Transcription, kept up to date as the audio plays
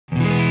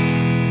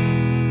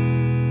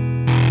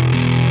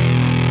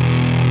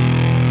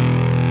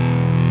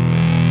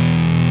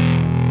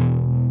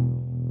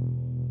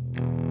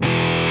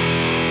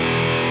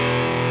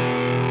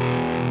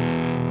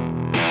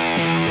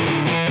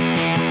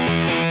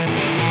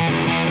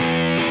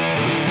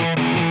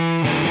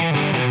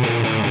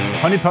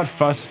Pot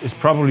Fuzz is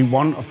probably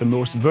one of the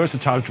most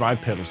versatile drive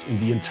pedals in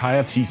the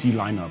entire TC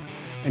lineup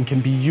and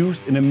can be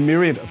used in a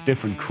myriad of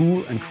different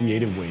cool and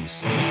creative ways.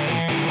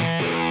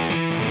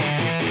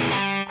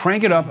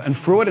 Crank it up and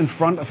throw it in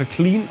front of a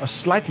clean or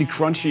slightly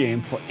crunchy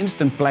amp for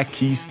instant black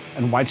keys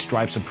and White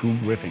Stripes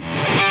approved riffing.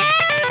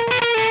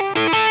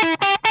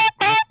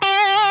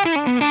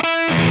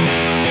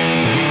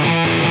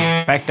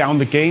 Back down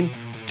the gain,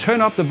 turn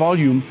up the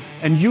volume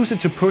and use it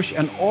to push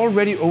an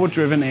already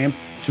overdriven amp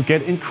to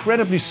get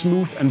incredibly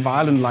smooth and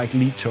violin-like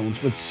lead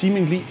tones with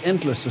seemingly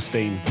endless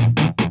sustain.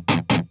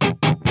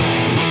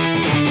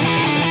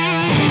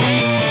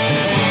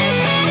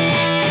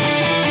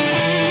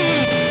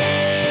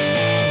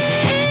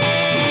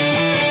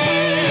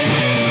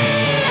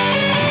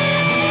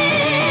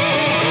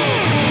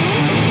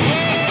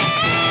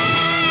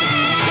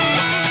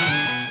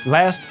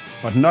 Last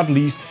but not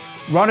least,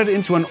 run it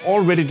into an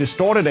already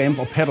distorted amp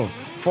or pedal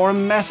for a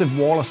massive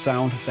wall of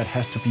sound that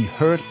has to be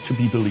heard to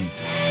be believed.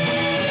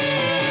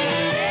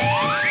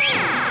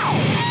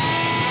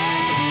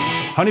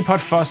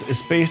 Pot Fuzz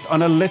is based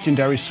on a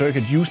legendary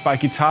circuit used by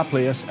guitar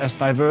players as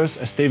diverse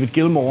as David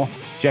Gilmour,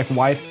 Jack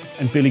White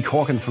and Billy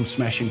Corgan from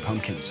Smashing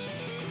Pumpkins.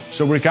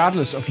 So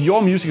regardless of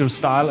your musical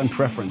style and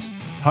preference,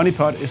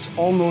 Pot is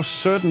almost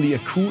certainly a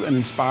cool and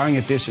inspiring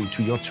addition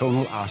to your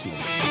tonal arsenal.